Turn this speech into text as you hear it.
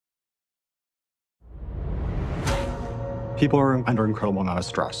People are under incredible amount of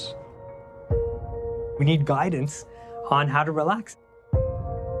stress. We need guidance on how to relax.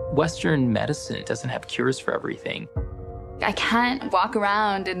 Western medicine doesn't have cures for everything. I can't walk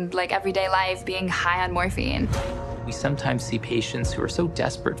around in everyday life being high on morphine. We sometimes see patients who are so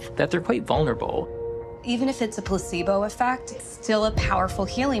desperate that they're quite vulnerable. Even if it's a placebo effect, it's still a powerful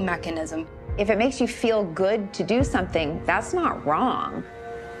healing mechanism. If it makes you feel good to do something, that's not wrong.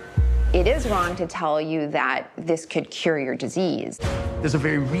 It is wrong to tell you that this could cure your disease. There's a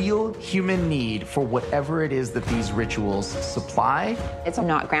very real human need for whatever it is that these rituals supply. It's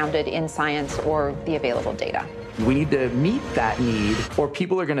not grounded in science or the available data. We need to meet that need, or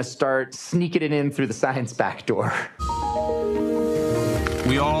people are going to start sneaking it in through the science back door.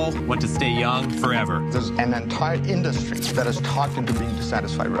 We all want to stay young forever. There's an entire industry that is talked into being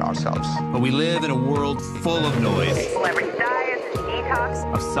dissatisfied with ourselves. But we live in a world full of noise. Celebrity diets,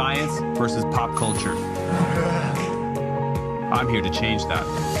 detox. Of science versus pop culture. I'm here to change that.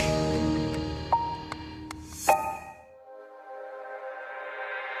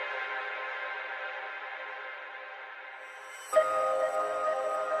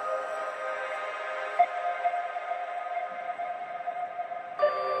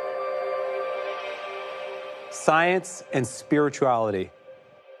 Science and spirituality.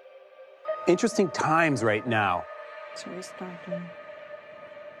 Interesting times right now. It's restarting.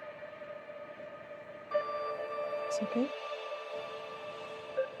 It's okay.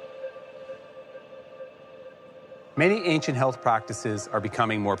 Many ancient health practices are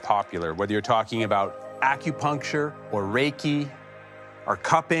becoming more popular, whether you're talking about acupuncture or Reiki or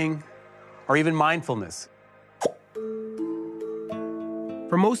cupping or even mindfulness.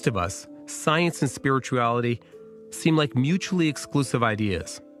 For most of us, science and spirituality seem like mutually exclusive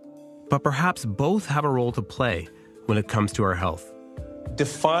ideas. But perhaps both have a role to play when it comes to our health.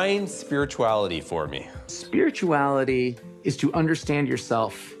 Define spirituality for me. Spirituality is to understand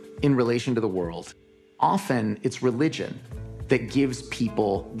yourself in relation to the world. Often, it's religion that gives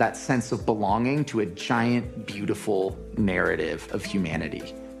people that sense of belonging to a giant, beautiful narrative of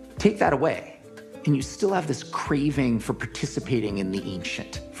humanity. Take that away, and you still have this craving for participating in the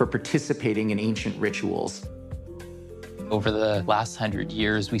ancient, for participating in ancient rituals. Over the last 100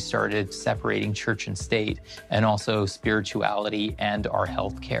 years, we started separating church and state, and also spirituality and our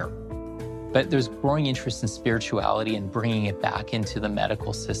health care. But there's growing interest in spirituality and bringing it back into the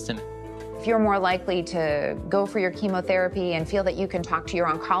medical system. If you're more likely to go for your chemotherapy and feel that you can talk to your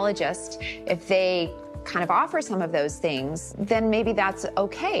oncologist, if they kind of offer some of those things, then maybe that's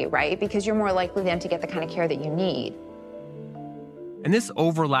okay, right? Because you're more likely then to get the kind of care that you need. And this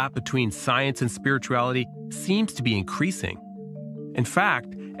overlap between science and spirituality seems to be increasing. In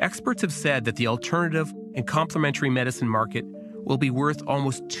fact, experts have said that the alternative and complementary medicine market will be worth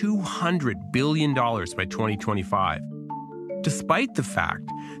almost $200 billion by 2025, despite the fact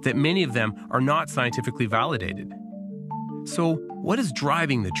that many of them are not scientifically validated. So, what is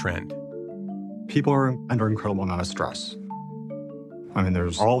driving the trend? People are under incredible amount of stress. I mean,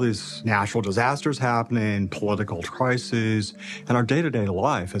 there's all these natural disasters happening, political crises, and our day-to-day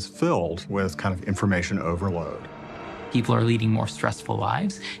life is filled with kind of information overload. People are leading more stressful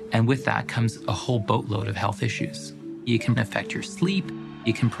lives, and with that comes a whole boatload of health issues. It can affect your sleep.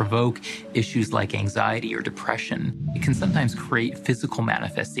 It can provoke issues like anxiety or depression. It can sometimes create physical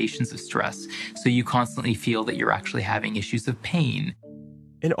manifestations of stress, so you constantly feel that you're actually having issues of pain.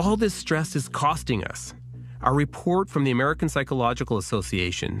 And all this stress is costing us. A report from the American Psychological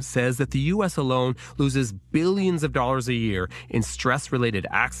Association says that the U.S. alone loses billions of dollars a year in stress-related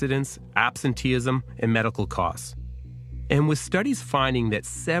accidents, absenteeism, and medical costs. And with studies finding that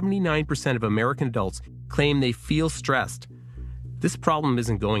 79% of American adults claim they feel stressed, this problem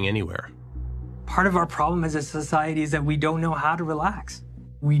isn't going anywhere. Part of our problem as a society is that we don't know how to relax.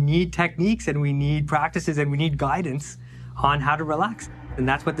 We need techniques and we need practices and we need guidance on how to relax. And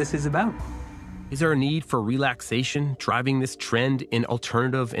that's what this is about. Is there a need for relaxation driving this trend in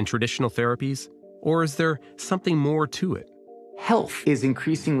alternative and traditional therapies? Or is there something more to it? Health is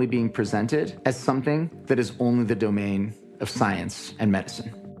increasingly being presented as something that is only the domain of science and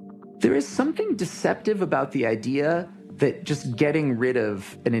medicine. There is something deceptive about the idea that just getting rid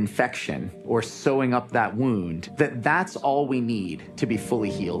of an infection or sewing up that wound, that's all we need to be fully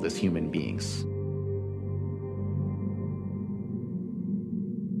healed as human beings.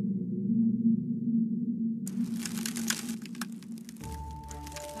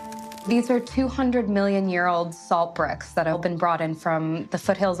 These are 200 million year old salt bricks that have been brought in from the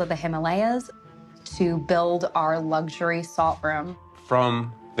foothills of the Himalayas to build our luxury salt room.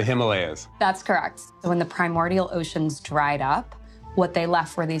 From the Himalayas. That's correct. So when the primordial oceans dried up, what they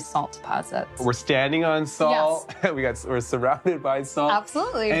left were these salt deposits. We're standing on salt. Yes. We're surrounded by salt.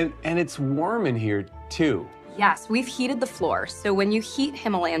 Absolutely. And it's warm in here too. Yes, we've heated the floor. So when you heat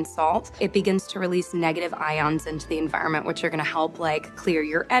Himalayan salt, it begins to release negative ions into the environment, which are going to help like clear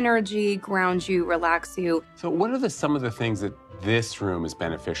your energy, ground you, relax you. So what are some of the things that this room is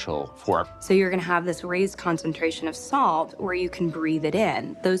beneficial for? So you're going to have this raised concentration of salt where you can breathe it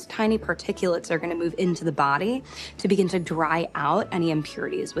in. Those tiny particulates are going to move into the body to begin to dry out any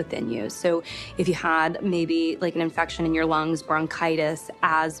impurities within you. So if you had maybe like an infection in your lungs, bronchitis,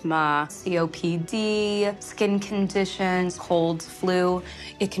 asthma, COPD, skin conditions, colds, flu,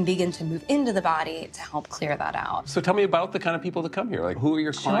 it can begin to move into the body to help clear that out. So tell me about the kind of people that come here. Like, who are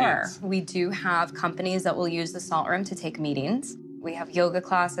your clients? Sure. We do have companies that will use the salt room to take meetings. We have yoga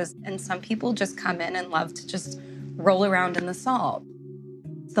classes, and some people just come in and love to just roll around in the salt.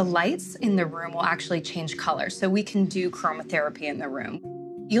 The lights in the room will actually change color, so we can do chromotherapy in the room.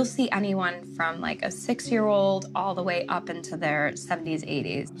 You'll see anyone from like a 6-year-old all the way up into their 70s,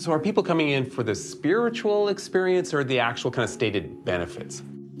 80s. So are people coming in for the spiritual experience or the actual kind of stated benefits?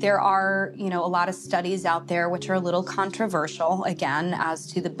 There are, a lot of studies out there which are a little controversial, again, as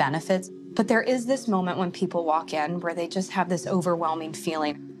to the benefits. But there is this moment when people walk in where they just have this overwhelming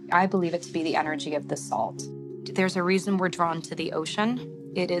feeling. I believe it to be the energy of the salt. There's a reason we're drawn to the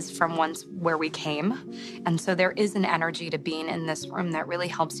ocean. It is from once where we came. And so there is an energy to being in this room that really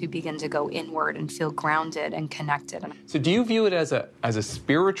helps you begin to go inward and feel grounded and connected. So do you view it as a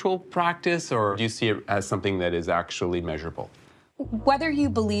spiritual practice, or do you see it as something that is actually measurable? Whether you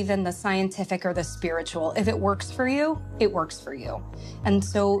believe in the scientific or the spiritual, if it works for you, it works for you. And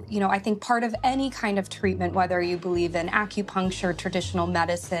so, I think part of any kind of treatment, whether you believe in acupuncture, traditional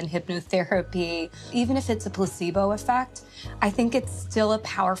medicine, hypnotherapy, even if it's a placebo effect, I think it's still a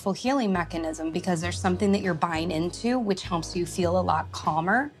powerful healing mechanism because there's something that you're buying into which helps you feel a lot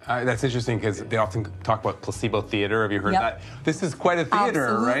calmer. That's interesting because they often talk about placebo theater. Have you heard that? This is quite a theater,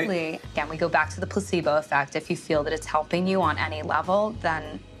 Absolutely. right? Again, we go back to the placebo effect. If you feel that it's helping you on any level,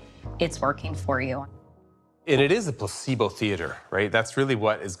 then it's working for you. And it is a placebo theater, right? That's really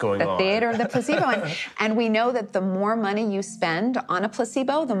what is going on. The theater of the placebo. And we know that the more money you spend on a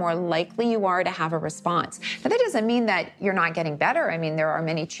placebo, the more likely you are to have a response. Now, that doesn't mean that you're not getting better. I mean, there are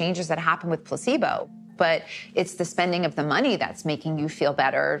many changes that happen with placebo, but it's the spending of the money that's making you feel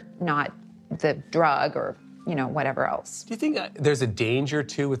better, not the drug or whatever else. Do you think there's a danger,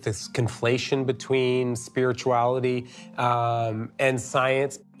 too, with this conflation between spirituality and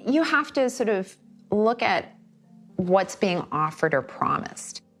science? You have to sort of look at what's being offered or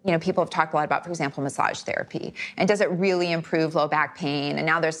promised. People have talked a lot about, for example, massage therapy. And does it really improve low back pain? And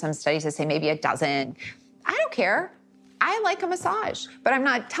now there's some studies that say maybe it doesn't. I don't care. I like a massage, but I'm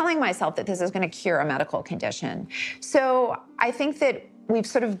not telling myself that this is going to cure a medical condition. So I think that we've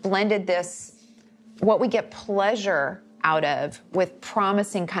sort of blended this, what we get pleasure out of, with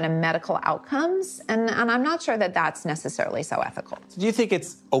promising kind of medical outcomes. And I'm not sure that that's necessarily so ethical. Do you think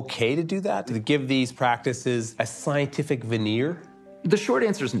it's okay to do that, to give these practices a scientific veneer? The short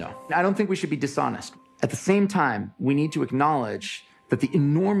answer is no. I don't think we should be dishonest. At the same time, we need to acknowledge that the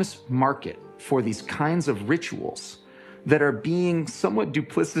enormous market for these kinds of rituals that are being somewhat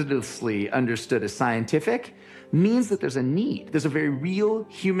duplicitously understood as scientific means that there's a need. There's a very real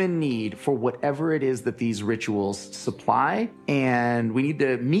human need for whatever it is that these rituals supply, and we need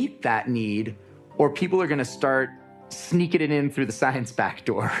to meet that need, or people are going to start sneaking it in through the science back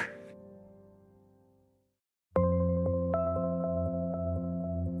door.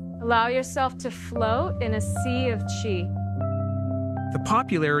 Allow yourself to float in a sea of chi. The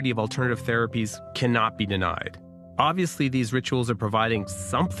popularity of alternative therapies cannot be denied. Obviously, these rituals are providing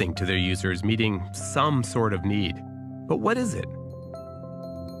something to their users, meeting some sort of need. But what is it?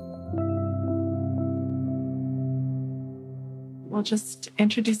 We'll just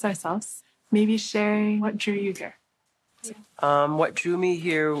introduce ourselves, maybe sharing what drew you here. What drew me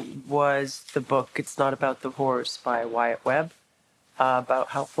here was the book It's Not About the Horse by Wyatt Webb, about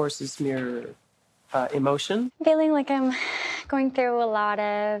how horses mirror emotion. Feeling like I'm going through a lot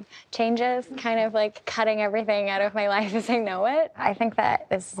of changes, kind of like cutting everything out of my life as I know it. I think that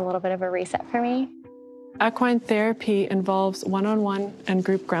this is a little bit of a reset for me. Equine therapy involves one-on-one and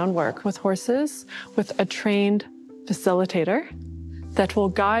group groundwork with horses with a trained facilitator that will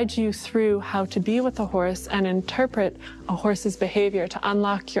guide you through how to be with a horse and interpret a horse's behavior to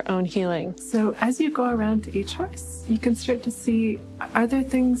unlock your own healing. So as you go around to each horse, you can start to see, are there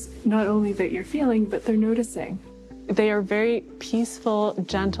things not only that you're feeling, but they're noticing? They are very peaceful,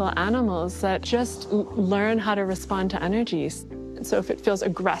 gentle animals that just learn how to respond to energies. So if it feels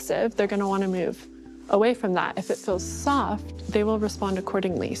aggressive, they're going to want to move. away from that. If it feels soft, they will respond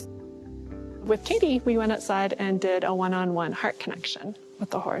accordingly. With Katie, we went outside and did a one-on-one heart connection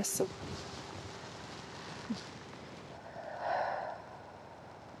with the horse.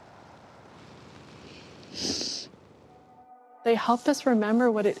 They help us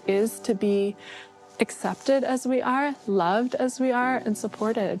remember what it is to be accepted as we are, loved as we are, and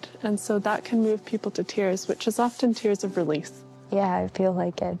supported. And so that can move people to tears, which is often tears of release. Yeah, I feel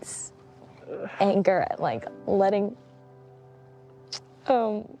like it's anger at like letting,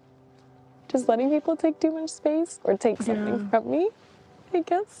 just letting people take too much space or take something from me, I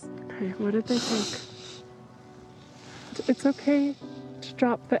guess. Okay, what did they think? It's okay to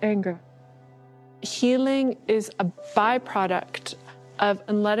drop the anger. Healing is a byproduct of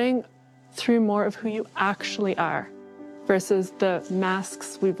letting through more of who you actually are versus the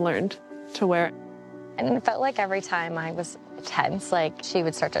masks we've learned to wear. And it felt like every time I was tense, like she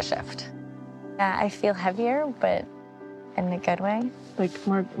would start to shift. Yeah, I feel heavier, but in a good way. Like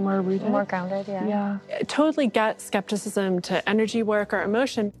more rooted? More grounded, yeah. Yeah. I totally get skepticism to energy work or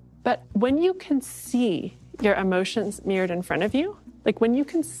emotion, but when you can see your emotions mirrored in front of you, like when you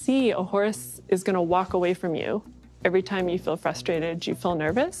can see a horse is gonna walk away from you every time you feel frustrated, you feel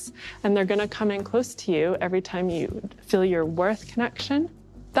nervous, and they're gonna come in close to you every time you feel your worth connection,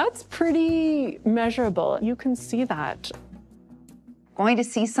 that's pretty measurable. You can see that. Going to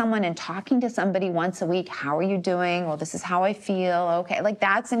see someone and talking to somebody once a week, how are you doing? Well, this is how I feel, okay. Like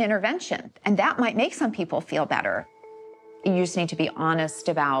that's an intervention, and that might make some people feel better. You just need to be honest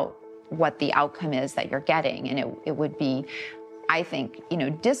about what the outcome is that you're getting, and it would be, I think,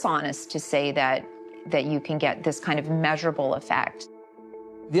 dishonest to say that you can get this kind of measurable effect.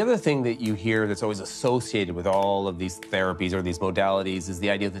 The other thing that you hear that's always associated with all of these therapies or these modalities is the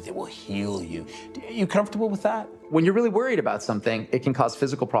idea that they will heal you. Are you comfortable with that? When you're really worried about something, it can cause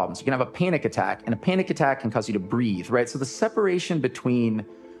physical problems. You can have a panic attack, and a panic attack can cause you to breathe, right? So the separation between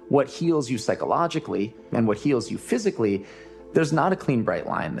what heals you psychologically and what heals you physically, there's not a clean, bright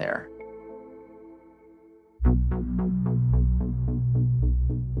line there.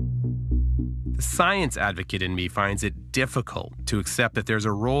 The science advocate in me finds it difficult to accept that there's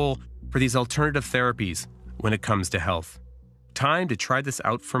a role for these alternative therapies when it comes to health. Time to try this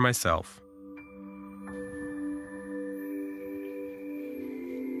out for myself.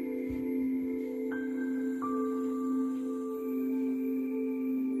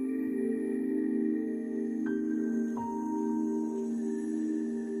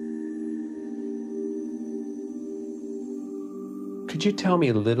 Could you tell me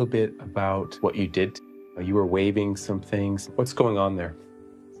a little bit about what you did? You were waving some things. What's going on there?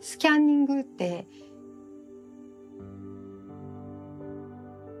 スキャンニングって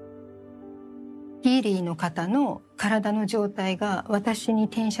ヒーリーの方の体の状態が私に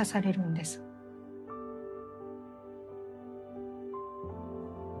転写されるんです。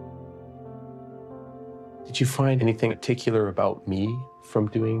Did you find anything particular about me from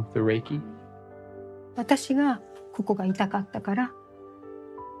doing the Reiki? 私がここが痛かったから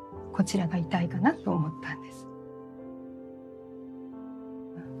こちらが痛いかなと思ったんです。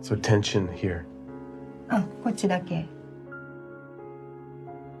So tension here. こっちだけ。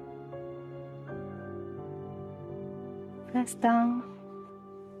Press down.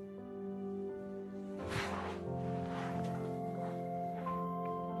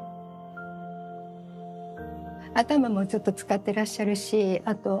 頭もちょっと使ってらっしゃるし、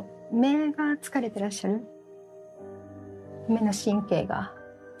あと目が疲れてらっしゃる。目の神経が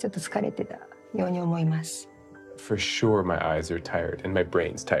ちょっと疲れてたように思います。For sure my eyes are tired and my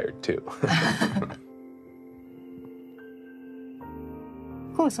brain's tired too.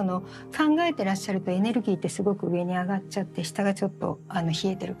 こう考えてらっしゃるとエネルギーってすごく上に上がっちゃって下がちょっと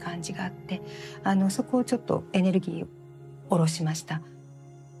冷えてる感じがあってそこをちょっとエネルギーを下ろしました。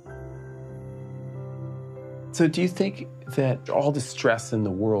So do you think that all the stress in the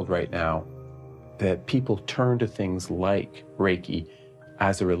world right now that people turn to things like Reiki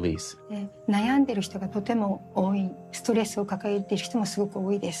as a release? 悩んでる人がとても多い。ストレスを抱えている人もすごく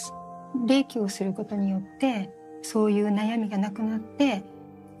多いです。霊気をすることによってそういう悩みがなくなって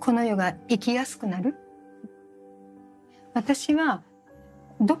この世が生きやすくなる。私は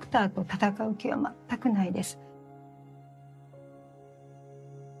ドクターと戦う気は全くないです。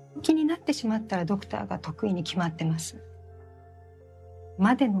気になってしまったらドクターが得意に決まってます。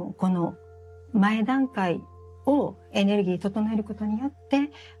までのこの前段階をエネルギー整えることによっ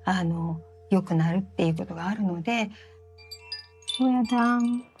て良くなるっていうことがあるので、Well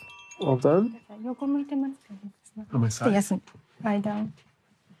done. Well done. 横向いてますかね。On my side. 休む。Lie down.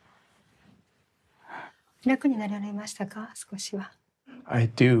 楽になられましたか？少しは。I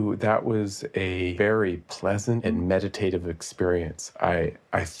do. That was a very pleasant and meditative experience. I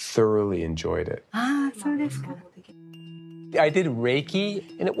thoroughly enjoyed it. Ah, そうですか。 I did Reiki,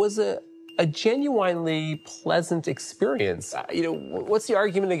 and it was a genuinely pleasant experience. What's the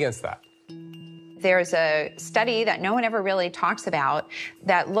argument against that? There's a study that no one ever really talks about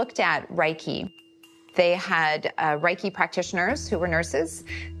that looked at Reiki. They had Reiki practitioners who were nurses.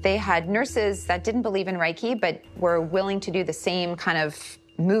 They had nurses that didn't believe in Reiki but were willing to do the same kind of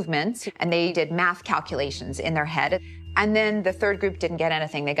movements, and they did math calculations in their head. And then the third group didn't get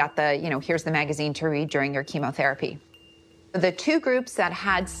anything. They got the, here's the magazine to read during your chemotherapy. The two groups that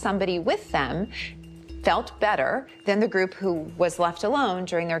had somebody with them felt better than the group who was left alone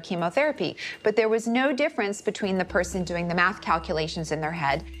during their chemotherapy. But there was no difference between the person doing the math calculations in their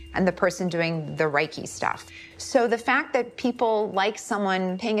head and the person doing the Reiki stuff. So the fact that people like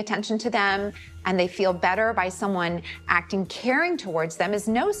someone paying attention to them and they feel better by someone acting caring towards them is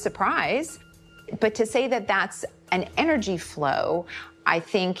no surprise. But to say that that's an energy flow, I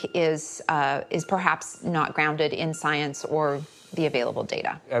think is perhaps not grounded in science or the available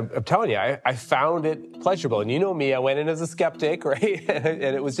data. I'm telling you, I found it pleasurable. And you know me, I went in as a skeptic, right? And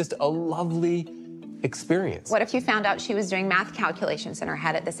it was just a lovely experience. What if you found out she was doing math calculations in her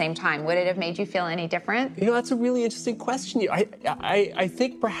head at the same time? Would it have made you feel any different? That's a really interesting question. I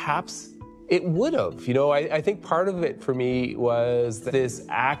think perhaps it would have. I think part of it for me was this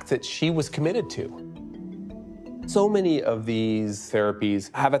act that she was committed to. So many of these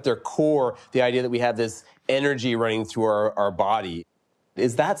therapies have at their core the idea that we have this energy running through our body.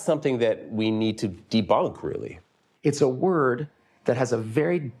 Is that something that we need to debunk, really? It's a word that has a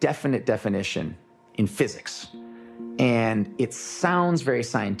very definite definition in physics, and it sounds very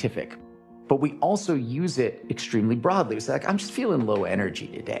scientific, but we also use it extremely broadly. It's like, I'm just feeling low energy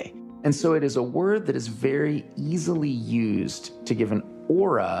today. And so it is a word that is very easily used to give an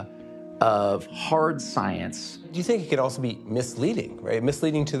aura of hard science. Do you think it could also be misleading, right?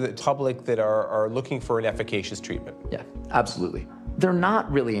 Misleading to the public that are looking for an efficacious treatment? Yeah, absolutely. They're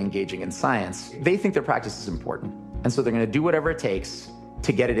not really engaging in science. They think their practice is important. And so they're going to do whatever it takes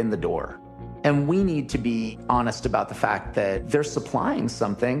to get it in the door. And we need to be honest about the fact that they're supplying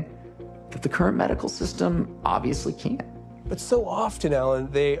something that the current medical system obviously can't. But so often,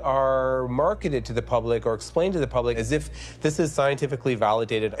 Alan, they are marketed to the public or explained to the public as if this is scientifically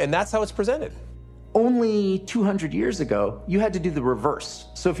validated, and that's how it's presented. Only 200 years ago, you had to do the reverse.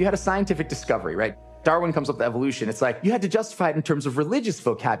 So if you had a scientific discovery, right? Darwin comes up with evolution. It's like you had to justify it in terms of religious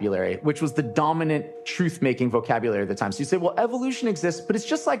vocabulary, which was the dominant truth-making vocabulary at the time. So you say, well, evolution exists, but it's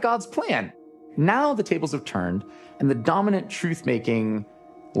just like God's plan. Now the tables have turned, and the dominant truth-making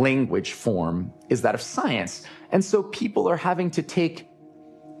language form is that of science. And so people are having to take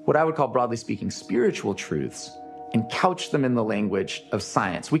what I would call, broadly speaking, spiritual truths and couch them in the language of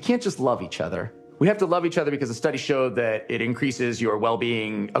science. We can't just love each other. We have to love each other because a study showed that it increases your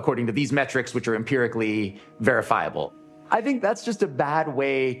well-being according to these metrics, which are empirically verifiable. I think that's just a bad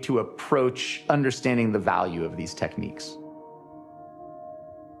way to approach understanding the value of these techniques.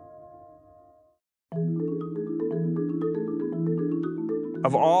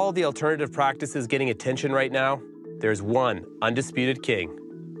 Of all the alternative practices getting attention right now, there's one undisputed king: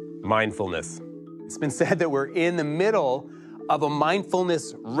 mindfulness. It's been said that we're in the middle of a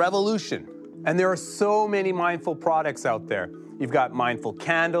mindfulness revolution. And there are so many mindful products out there. You've got mindful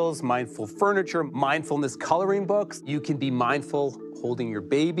candles, mindful furniture, mindfulness coloring books. You can be mindful holding your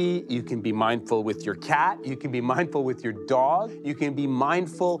baby. You can be mindful with your cat. You can be mindful with your dog. You can be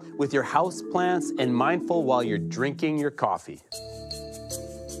mindful with your houseplants and mindful while you're drinking your coffee.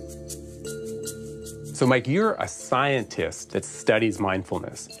 So Mike, you're a scientist that studies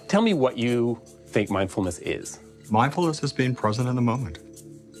mindfulness. Tell me what you think mindfulness is. Mindfulness is being present in the moment.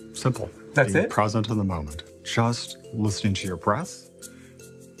 Simple. That's being it? Present in the moment. Just listening to your breath,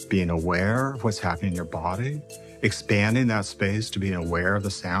 being aware of what's happening in your body, expanding that space to being aware of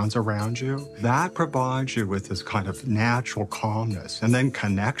the sounds around you. That provides you with this kind of natural calmness and then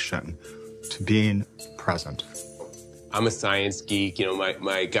connection to being present. I'm a science geek.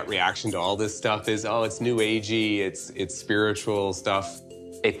 My gut reaction to all this stuff is, oh, it's new agey, it's spiritual stuff.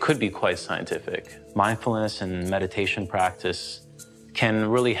 It could be quite scientific. Mindfulness and meditation practice can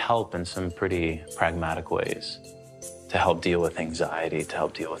really help in some pretty pragmatic ways to help deal with anxiety, to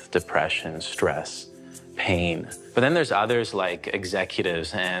help deal with depression, stress, pain. But then there's others like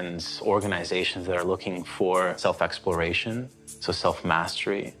executives and organizations that are looking for self-exploration, so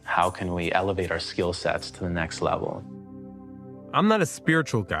self-mastery. How can we elevate our skill sets to the next level? I'm not a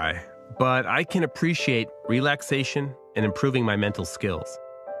spiritual guy, but I can appreciate relaxation and improving my mental skills. 「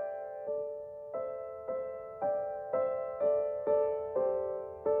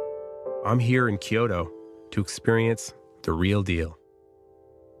I'm here in Kyoto to experience the real deal.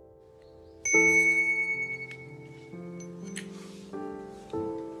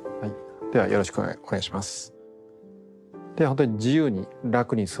 ではよろしくお願いします。では本当に自由に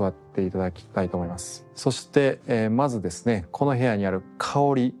楽に座っていただきたいと思います。そして、まずですね、この部屋にある香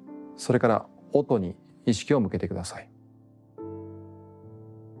り、それから音に意識を向けてください。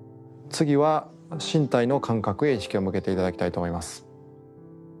次は身体の感覚へ意識を向けていただきたいと思います。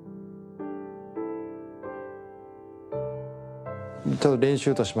ちょっと練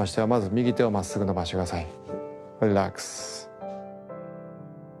習としましては、まず右手をまっすぐ伸ばしてください。リラックス。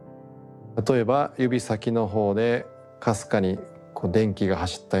例えば指先の方でかすかにこう電気が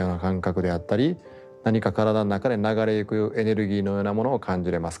走ったような感覚であったり、何か体の中で流れゆくエネルギーのようなものを感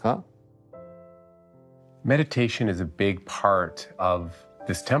じれますか？ Meditation is a big part of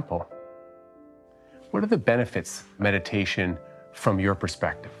this temple. What are the benefits of meditation from your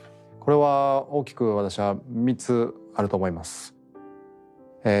perspective? これは大きく私は3つあると思います。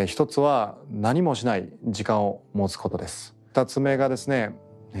一つは何もしない時間を持つことです。2つ目がですね、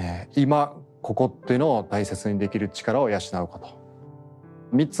今ここっていうのを大切にできる力を養うこと。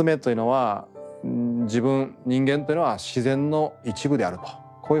3つ目というのは人間というのは自然の一部であると、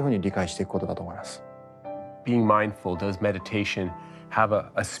こういうふうに理解していくことだと思います。Being mindful, does meditation have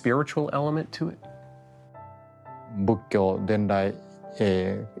a spiritual element to it? 仏教伝来、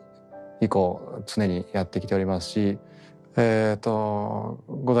以降常にやってきておりますし、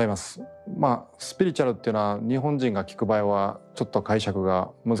ございます。スピリチュアルっていうのは日本人が聞く場合はちょっと解釈が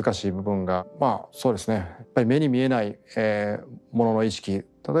難しい部分が、そうですね、やっぱり目に見えない、ものの意識、例え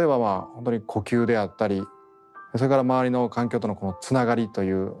ば本当に呼吸であったり、それから周りの環境とのこのつながりと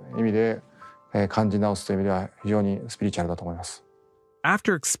いう意味で、感じ直すという意味では非常にスピリチュアルだと思います。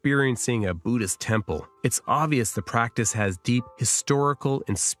After experiencing a Buddhist temple, it's obvious the practice has deep historical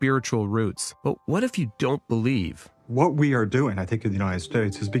and spiritual roots. But what if you don't believe? What we are doing, I think, in the United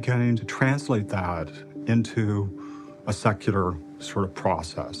States is beginning to translate that into a secular sort of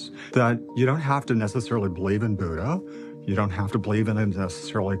process. That you don't have to necessarily believe in Buddha. You don't have to believe in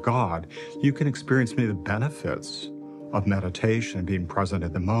necessarily God. You can experience many of the benefits of meditation and being present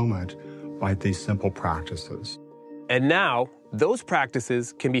at the moment by these simple practices. And now, those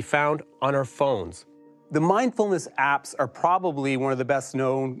practices can be found on our phones. The mindfulness apps are probably one of the best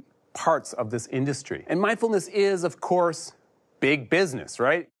known parts of this industry. And mindfulness is, of course, big business,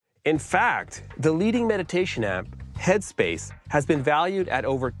 right? In fact, the leading meditation app, Headspace, has been valued at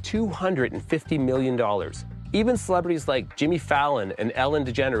over $250 million. Even celebrities like Jimmy Fallon and Ellen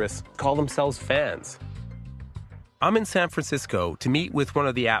DeGeneres call themselves fans. I'm in San Francisco to meet with one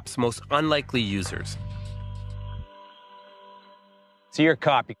of the app's most unlikely users. So you're a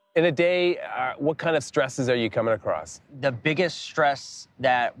cop. In a day, what kind of stresses are you coming across? The biggest stress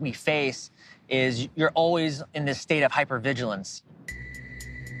that we face is you're always in this state of hypervigilance.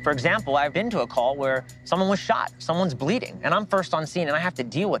 For example, I've been to a call where someone was shot, someone's bleeding, and I'm first on scene and I have to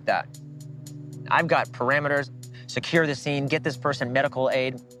deal with that. I've got parameters, secure the scene, get this person medical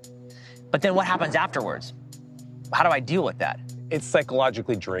aid. But then what happens afterwards? How do I deal with that? It's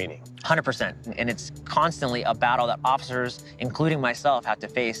psychologically draining. 100%. And it's constantly a battle that officers, including myself, have to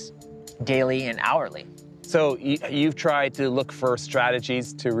face daily and hourly. So you've tried to look for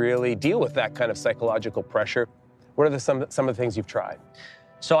strategies to really deal with that kind of psychological pressure. What are some of the things you've tried?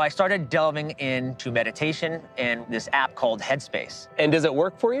 So I started delving into meditation and this app called Headspace. And does it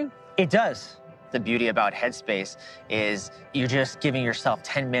work for you? It does. The beauty about Headspace is you're just giving yourself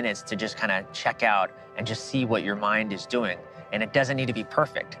 10 minutes to just kind of check out and just see what your mind is doing. And it doesn't need to be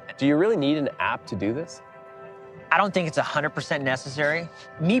perfect. Do you really need an app to do this? I don't think it's 100% necessary.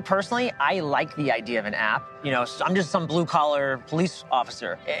 Me personally, I like the idea of an app. You know, I'm just some blue-collar police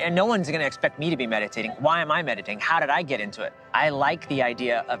officer, and no one's gonna expect me to be meditating. Why am I meditating? How did I get into it? I like the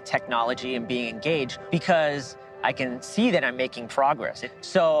idea of technology and being engaged because I can see that I'm making progress.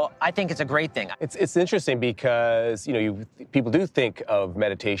 So I think it's a great thing. It's interesting because, you know, people do think of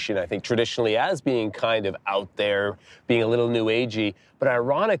meditation, I think, traditionally as being kind of out there, being a little new agey, but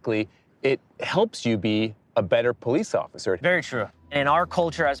ironically, it helps you be a better police officer. Very true. In our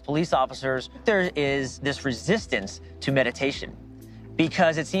culture as police officers, there is this resistance to meditation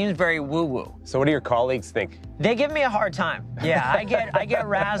because it seems very woo-woo. So what do your colleagues think? They give me a hard time. Yeah, I get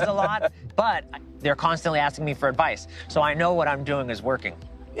razzed a lot, but they're constantly asking me for advice. So I know what I'm doing is working.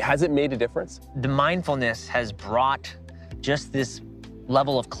 Has it made a difference? The mindfulness has brought just this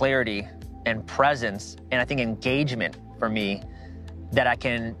level of clarity and presence, and I think engagement for me, that I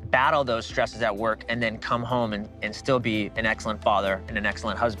can battle those stresses at work and then come home and still be an excellent father and an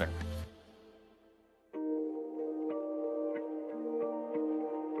excellent husband.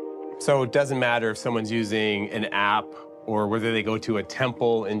 So it doesn't matter if someone's using an app or whether they go to a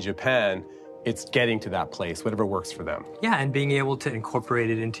temple in Japan, it's getting to that place, whatever works for them. Yeah, and being able to incorporate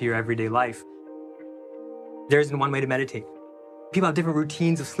it into your everyday life. There isn't one way to meditate. People have different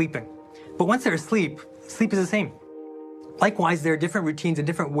routines of sleeping. But once they're asleep, sleep is the same. Likewise, there are different routines and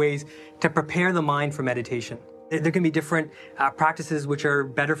different ways to prepare the mind for meditation. There can be different practices which are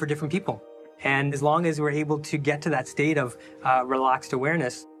better for different people. And as long as we're able to get to that state of relaxed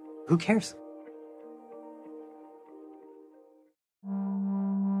awareness, who cares?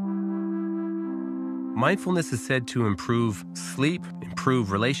 Mindfulness is said to improve sleep,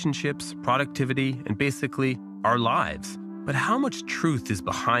 improve relationships, productivity, and basically our lives. But how much truth is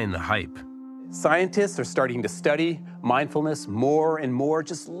behind the hype? Scientists are starting to study mindfulness more and more.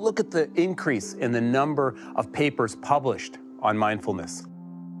 Just look at the increase in the number of papers published on mindfulness.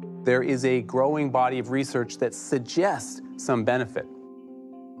 There is a growing body of research that suggests some benefit.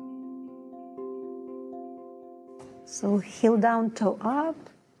 So heel down, toe up.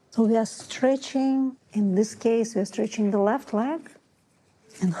 So we are stretching. In this case, we are stretching the left leg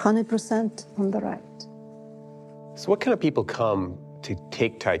and 100% on the right. So what kind of people come to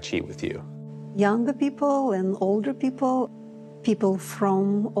take Tai Chi with you? Younger people and older people, people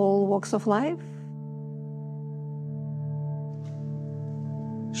from all walks of life.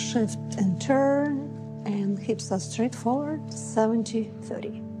 Shift and turn, and hips are straight forward,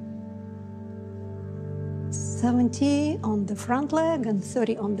 70-30. 70 on the front leg and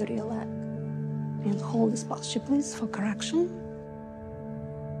 30 on the rear leg. And hold this posture, please, for correction.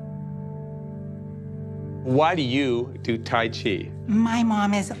 Why do you do Tai Chi? My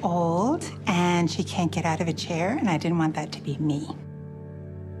mom is old and she can't get out of a chair, and I didn't want that to be me.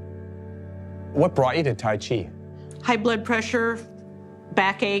 What brought you to Tai Chi? High blood pressure,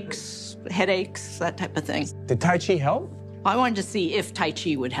 backaches, headaches, that type of thing. Did Tai Chi help? I wanted to see if Tai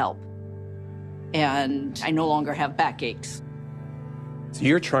Chi would help. And I no longer have backaches. So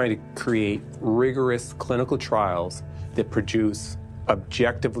you're trying to create rigorous clinical trials that produce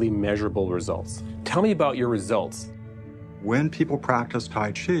objectively measurable results. Tell me about your results. When people practice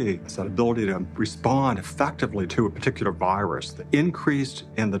Tai Chi, it's that ability to respond effectively to a particular virus that increased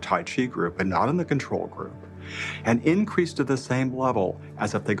in the Tai Chi group and not in the control group, and increased to the same level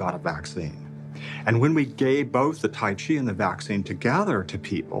as if they got a vaccine. And when we gave both the Tai Chi and the vaccine together to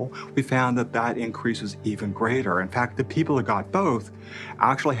people, we found that that increase is even greater. In fact, the people that got both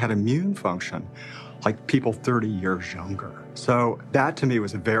actually had immune function like people 30 years younger. So that to me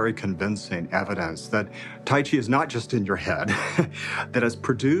was a very convincing evidence that Tai Chi is not just in your head, that it's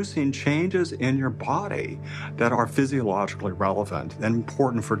producing changes in your body that are physiologically relevant and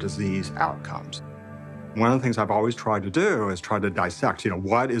important for disease outcomes. One of the things I've always tried to do is try to dissect,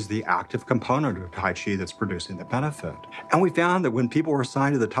 what is the active component of Tai Chi that's producing the benefit? And we found that when people were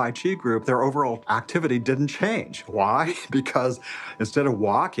assigned to the Tai Chi group, their overall activity didn't change. Why? Because instead of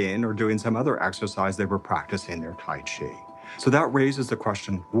walking or doing some other exercise, they were practicing their Tai Chi. So that raises the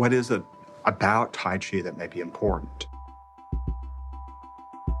question, what is it about Tai Chi that may be important?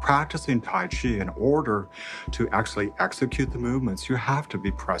 Practicing Tai Chi, in order to actually execute the movements, you have to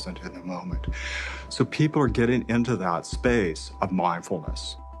be present in the moment. So people are getting into that space of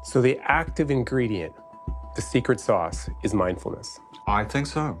mindfulness. So the active ingredient, the secret sauce, is mindfulness. I think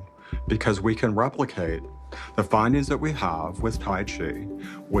so, because we can replicate the findings that we have with Tai Chi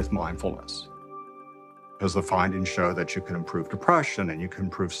with mindfulness. Because the findings show that you can improve depression, and you can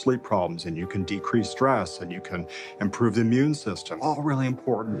improve sleep problems, and you can decrease stress, and you can improve the immune system. All really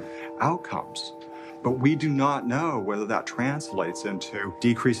important outcomes. But we do not know whether that translates into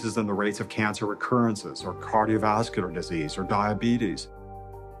decreases in the rates of cancer recurrences or cardiovascular disease or diabetes.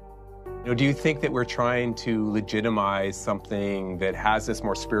 Do you think that we're trying to legitimize something that has this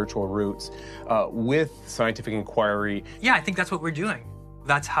more spiritual roots with scientific inquiry? Yeah, I think that's what we're doing.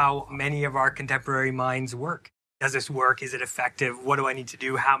 That's how many of our contemporary minds work. Does this work? Is it effective? What do I need to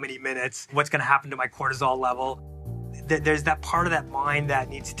do? How many minutes? What's going to happen to my cortisol level? There's that part of that mind that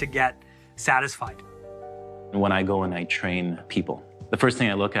needs to get satisfied. When I go and I train people, the first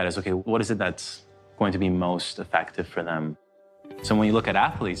thing I look at is, okay, what is it that's going to be most effective for them? So when you look at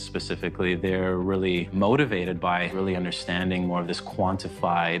athletes specifically, they're really motivated by really understanding more of this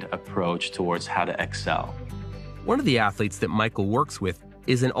quantified approach towards how to excel. One of the athletes that Michael works with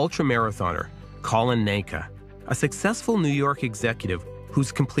is an ultramarathoner, Colin Nanka, a successful New York executive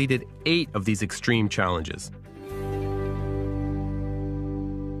who's completed 8 of these extreme challenges.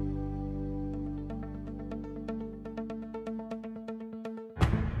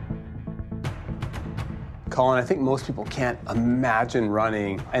 Colin, I think most people can't imagine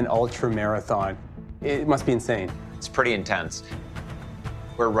running an ultramarathon. It must be insane. It's pretty intense.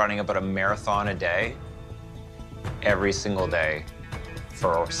 We're running about a marathon a day, every single day,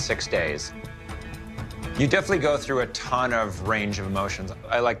 for 6 days. You definitely go through a ton of range of emotions.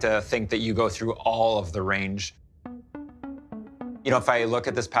 I like to think that you go through all of the range. You know, if I look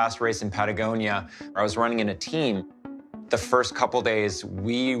at this past race in Patagonia, I was running in a team. The first couple days,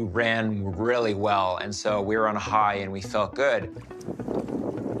 we ran really well, and so we were on a high and we felt good.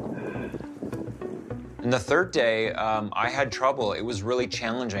 And the third day, I had trouble. It was really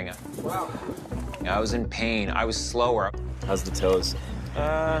challenging. Wow. I was in pain. I was slower. How's the toes?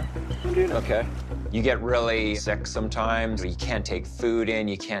 I'm doing okay. You get really sick sometimes. You can't take food in.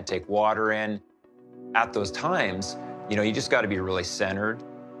 You can't take water in. At those times, you know, you just got to be really centered.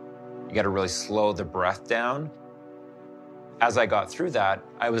 You got to really slow the breath down. As I got through that,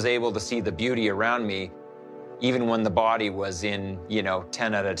 I was able to see the beauty around me, even when the body was in,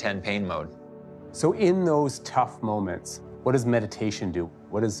 10 out of 10 pain mode. So in those tough moments, what does meditation do?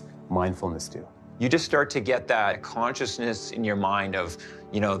 What does mindfulness do? You just start to get that consciousness in your mind of,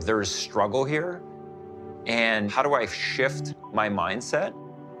 there's struggle here, and how do I shift my mindset?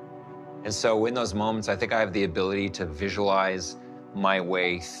 And so in those moments, I think I have the ability to visualize my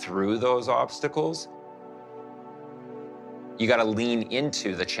way through those obstacles. You got to lean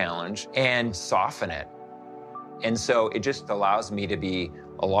into the challenge and soften it. And so it just allows me to be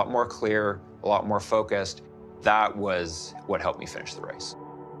a lot more clear, a lot more focused. That was what helped me finish the race.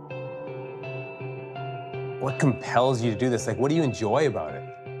 What compels you to do this? Like, what do you enjoy about it?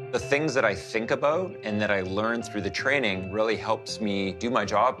 The things that I think about and that I learn through the training really helps me do my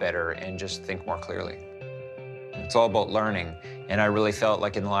job better and just think more clearly. It's all about learning. And I really felt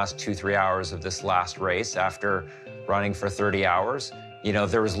like in the last 2-3 hours of this last race, after running for 30 hours,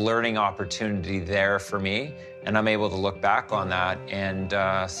 there was learning opportunity there for me. And I'm able to look back on that and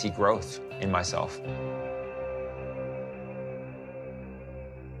see growth in myself.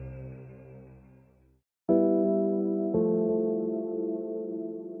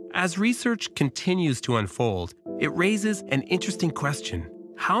 As research continues to unfold, it raises an interesting question.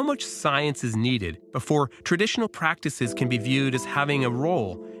 How much science is needed before traditional practices can be viewed as having a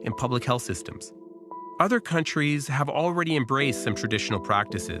role in public health systems? Other countries have already embraced some traditional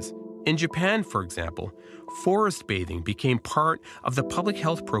practices. In Japan, for example, forest bathing became part of the public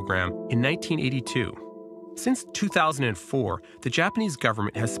health program in 1982. Since 2004, the Japanese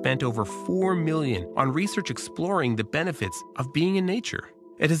government has spent over $4 million on research exploring the benefits of being in nature.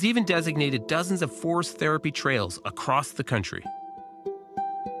 It has even designated dozens of forest therapy trails across the country.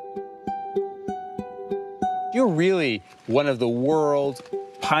 You're really one of the world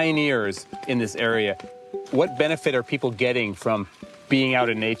pioneers in this area. What benefit are people getting from being out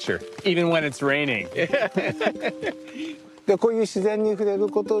in nature, even when it's raining? でこういう自然に触れる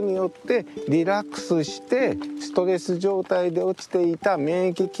ことによってリラックスしてストレス状態で落ちていた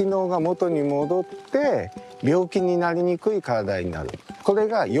免疫機能が元に戻って病気になりにくい体になる。これ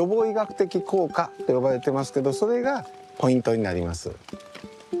が予防医学的効果と呼ばれてますけど、それがポイントになります。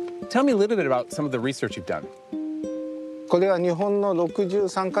Tell me a little bit about some of the research you've done. これは日本の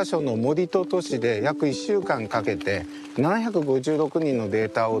63カ所の森と都市で約1週間かけて756人のデ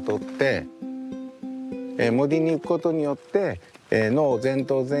ータを取って森に行くことによって脳前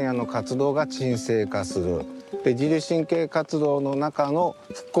頭前野の活動が鎮静化する。で自律神経活動の中の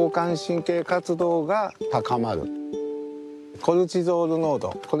副交感神経活動が高まる。コルチゾール濃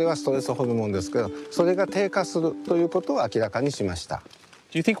度、これはストレスホルモンですけど、それが低下するということを明らかにしました。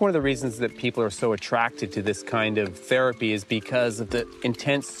Do you think one of the reasons that people are so attracted to this kind of therapy is because of the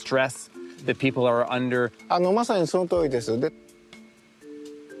intense stress that people are under? まさにその通りです。で、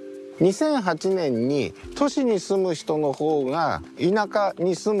2008年に都市に住む人の方が田舎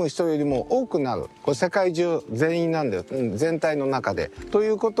に住む人よりも多くなる。これ世界中全員なんです。全体の中で。とい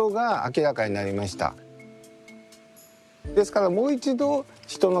うことが明らかになりました。ですからもう一度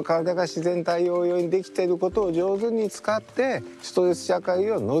人の体が自然対応用にできていることを上手に使ってストレス社会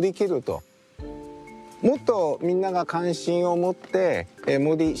を乗り切ると。もっとみんなが関心を持って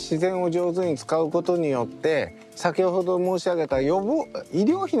森自然を上手に使うことによって先ほど申し上げた医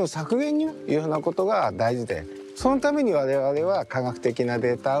療費の削減にいうようなことが大事で、そのために我々は科学的な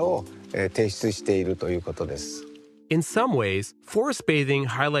データを提出しているということです。In some ways, forest bathing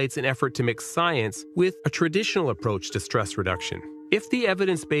highlights an effort to mix science with a traditional approach to stress reduction. If the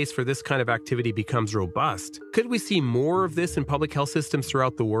evidence base for this kind of activity becomes robust, could we see more of this in public health systems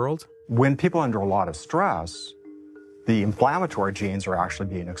throughout the world? When people are under a lot of stress, the inflammatory genes are actually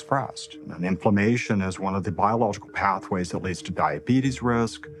being expressed. And inflammation is one of the biological pathways that leads to diabetes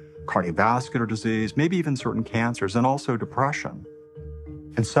risk, cardiovascular disease, maybe even certain cancers, and also depression.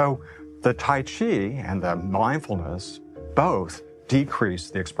 And so the Tai Chi and the mindfulness both decrease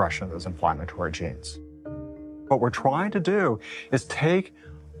the expression of those inflammatory genes. What we're trying to do is take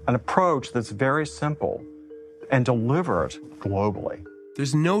an approach that's very simple and deliver it globally.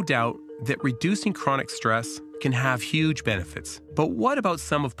 There's no doubt that reducing chronic stress can have huge benefits. But what about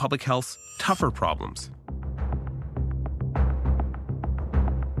some of public health's tougher problems?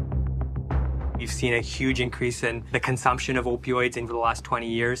 We've seen a huge increase in the consumption of opioids over the last 20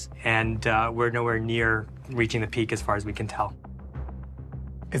 years, and we're nowhere near reaching the peak as far as we can tell.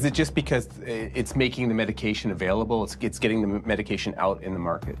 Is it just because it's making the medication available? It's getting the medication out in the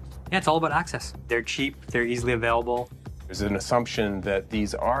market? Yeah, it's all about access. They're cheap, they're easily available. There's an assumption that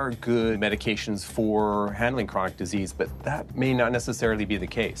these are good medications for handling chronic disease, but that may not necessarily be the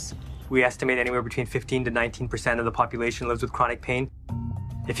case. We estimate anywhere between 15 to 19% of the population lives with chronic pain.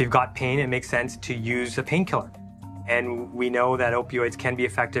 If you've got pain, it makes sense to use a painkiller. And we know that opioids can be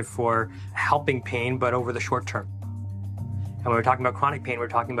effective for helping pain, but over the short term. And when we're talking about chronic pain, we're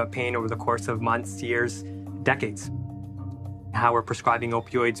talking about pain over the course of months, years, decades. How we're prescribing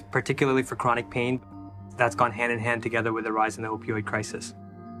opioids, particularly for chronic pain, that's gone hand in hand together with the rise in the opioid crisis.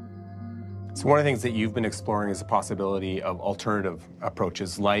 So one of the things that you've been exploring is the possibility of alternative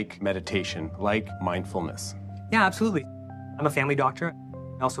approaches like meditation, like mindfulness. Yeah, absolutely. I'm a family doctor.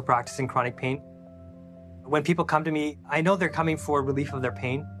 I also practice in chronic pain. When people come to me, I know they're coming for relief of their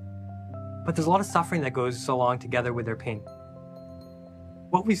pain, but there's a lot of suffering that goes along together with their pain.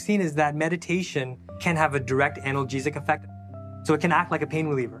 What we've seen is that meditation can have a direct analgesic effect. So it can act like a pain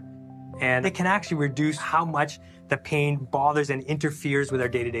reliever. And it can actually reduce how much the pain bothers and interferes with our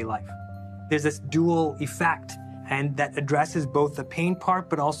day-to-day life. There's this dual effect, and that addresses both the pain part,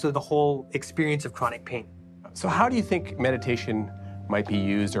 but also the whole experience of chronic pain. So how do you think meditation might be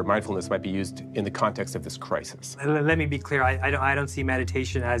used, or mindfulness might be used, in the context of this crisis? Let me be clear, I don't see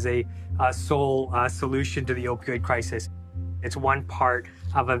meditation as a sole solution to the opioid crisis. It's one part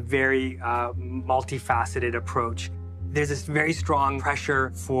of a very multifaceted approach. There's this very strong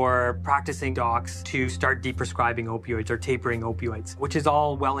pressure for practicing docs to start deprescribing opioids or tapering opioids, which is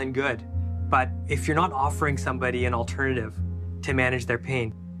all well and good. But if you're not offering somebody an alternative to manage their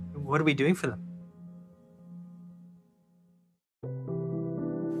pain, what are we doing for them?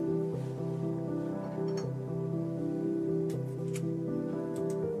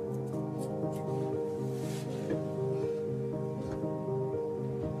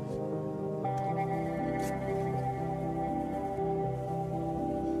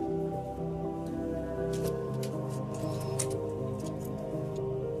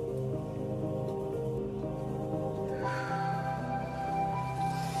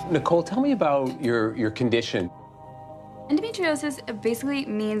 Nicole, tell me about your condition. Endometriosis basically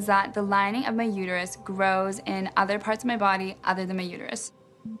means that the lining of my uterus grows in other parts of my body other than my uterus.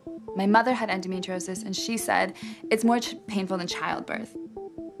 My mother had endometriosis, and she said it's more painful than childbirth.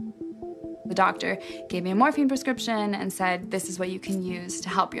 The doctor gave me a morphine prescription and said, this is what you can use to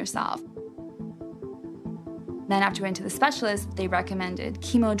help yourself. Then after I went to the specialist, they recommended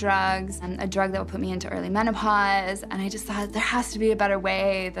chemo drugs and a drug that would put me into early menopause. And I just thought there has to be a better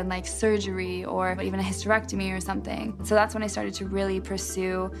way than like surgery or even a hysterectomy or something. So that's when I started to really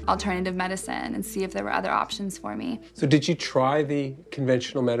pursue alternative medicine and see if there were other options for me. So did you try the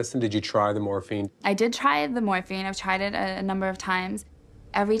conventional medicine? Did you try the morphine? I did try the morphine. I've tried it a number of times.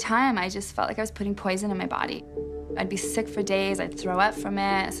 Every time I just felt like I was putting poison in my body. I'd be sick for days, I'd throw up from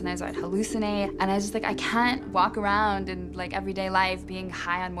it, sometimes I'd hallucinate, and I was just like, I can't walk around in like everyday life being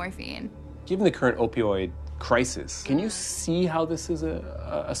high on morphine. Given the current opioid crisis, can you see how this is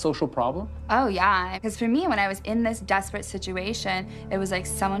a social problem? Oh yeah, because for me, when I was in this desperate situation, it was like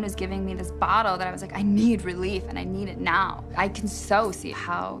someone was giving me this bottle that I was like, I need relief and I need it now. I can so see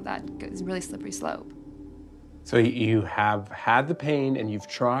how that is a really slippery slope. So you have had the pain and you've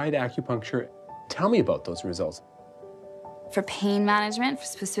tried acupuncture. Tell me about those results. For pain management,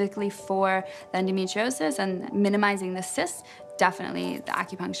 specifically for the endometriosis and minimizing the cysts, definitely the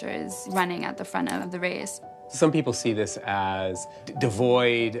acupuncture is running at the front of the race. Some people see this as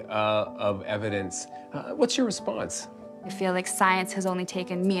devoid of evidence. What's your response? I feel like science has only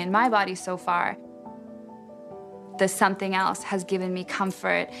taken me and my body so far. The something else has given me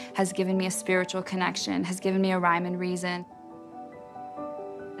comfort, has given me a spiritual connection, has given me a rhyme and reason.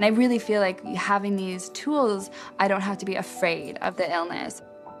 And I really feel like having these tools, I don't have to be afraid of the illness.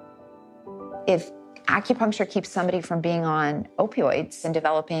 If acupuncture keeps somebody from being on opioids and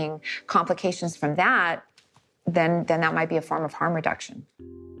developing complications from that, then that might be a form of harm reduction.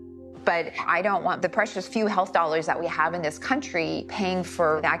 But I don't want the precious few health dollars that we have in this country paying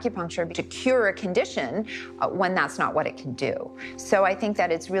for acupuncture to cure a condition when that's not what it can do. So I think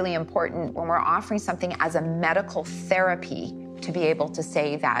that it's really important when we're offering something as a medical therapy to be able to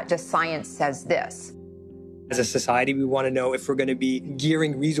say that the science says this. As a society, we want to know if we're going to be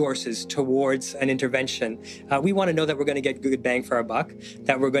gearing resources towards an intervention. We want to know that we're going to get good bang for our buck,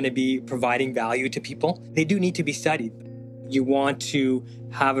 that we're going to be providing value to people. They do need to be studied. You want to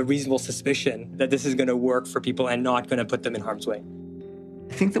have a reasonable suspicion that this is going to work for people and not going to put them in harm's way.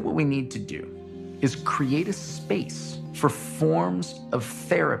 I think that what we need to do is create a space for forms of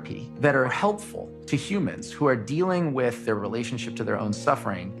therapy that are helpful to humans who are dealing with their relationship to their own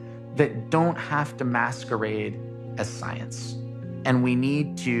suffering that don't have to masquerade as science. And we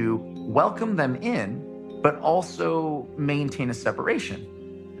need to welcome them in, but also maintain a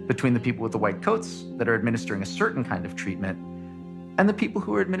separation between the people with the white coats that are administering a certain kind of treatment and the people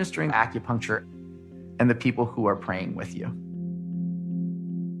who are administering acupuncture and the people who are praying with you.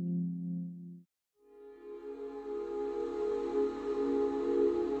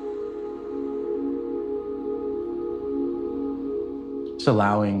 Just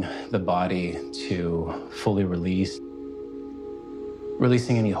allowing the body to fully release,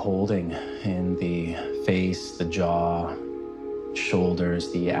 releasing any holding in the face, the jaw,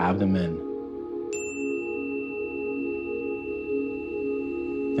 shoulders, the abdomen.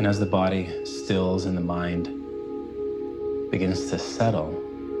 And as the body stills and the mind begins to settle,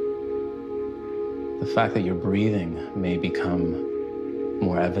 the fact that you're breathing may become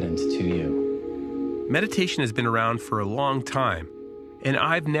more evident to you. Meditation has been around for a long time, and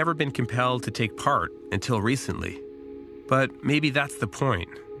I've never been compelled to take part until recently. But maybe that's the point.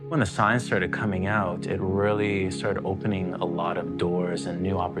 When the science started coming out, it really started opening a lot of doors and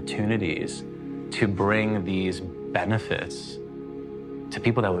new opportunities to bring these benefits to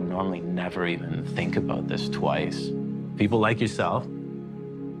people that would normally never even think about this twice. People like yourself.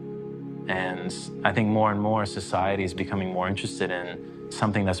 And I think more and more society is becoming more interested in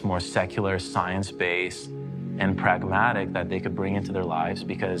something that's more secular, science-based, and pragmatic that they could bring into their lives,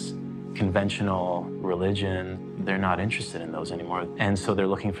 because conventional religion, they're not interested in those anymore. And so they're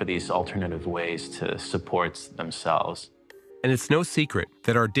looking for these alternative ways to support themselves. And it's no secret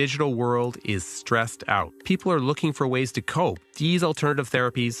that our digital world is stressed out. People are looking for ways to cope. These alternative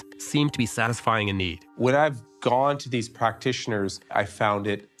therapies seem to be satisfying a need. When I've gone to these practitioners, I found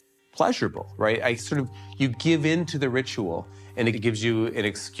it pleasurable, right? You give in to the ritual, and it gives you an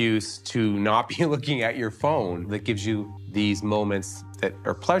excuse to not be looking at your phone. That gives you these moments that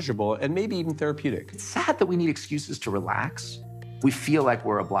are pleasurable and maybe even therapeutic. It's sad that we need excuses to relax. We feel like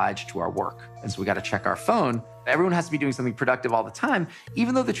we're obliged to our work, and so we got to check our phone. Everyone has to be doing something productive all the time,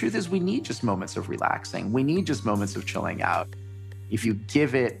 even though the truth is we need just moments of relaxing. We need just moments of chilling out. If you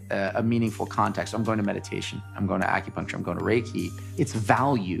give it a meaningful context, I'm going to meditation, I'm going to acupuncture, I'm going to Reiki, it's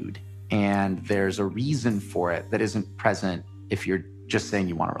valued, and there's a reason for it that isn't present if you're just saying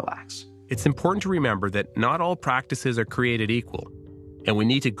you want to relax. It's important to remember that not all practices are created equal, and we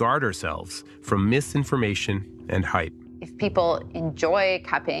need to guard ourselves from misinformation and hype. If people enjoy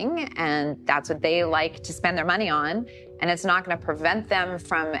cupping and that's what they like to spend their money on, and it's not going to prevent them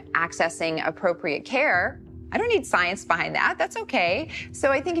from accessing appropriate care, I don't need science behind that. That's okay.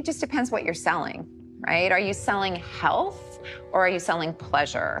 So I think it just depends what you're selling, right? Are you selling health or are you selling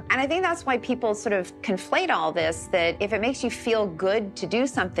pleasure? And I think that's why people sort of conflate all this, that if it makes you feel good to do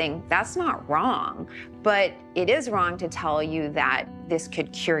something, that's not wrong. But it is wrong to tell you that this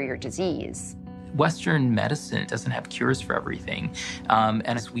could cure your disease. Western medicine doesn't have cures for everything. And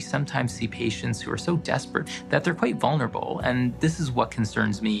as we sometimes see patients who are so desperate that they're quite vulnerable. And this is what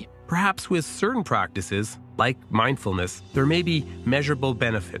concerns me. Perhaps with certain practices, like mindfulness, there may be measurable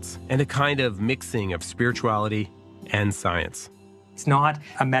benefits and a kind of mixing of spirituality and science. It's not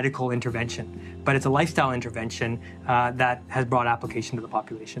a medical intervention, but it's a lifestyle intervention that has broad application to the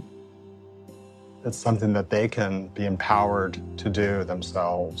population. It's something that they can be empowered to do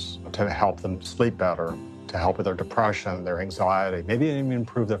themselves to help them sleep better, to help with their depression, their anxiety, maybe even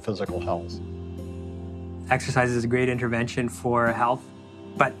improve their physical health. Exercise is a great intervention for health,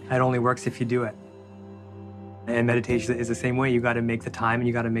 but it only works if you do it. And meditation is the same way. You got to make the time and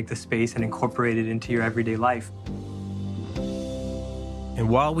you got to make the space and incorporate it into your everyday life. And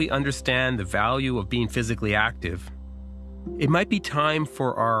while we understand the value of being physically active, it might be time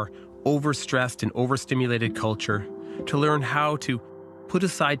for our overstressed and overstimulated culture to learn how to put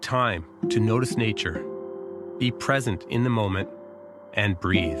aside time to notice nature, be present in the moment, and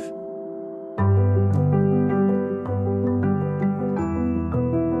breathe.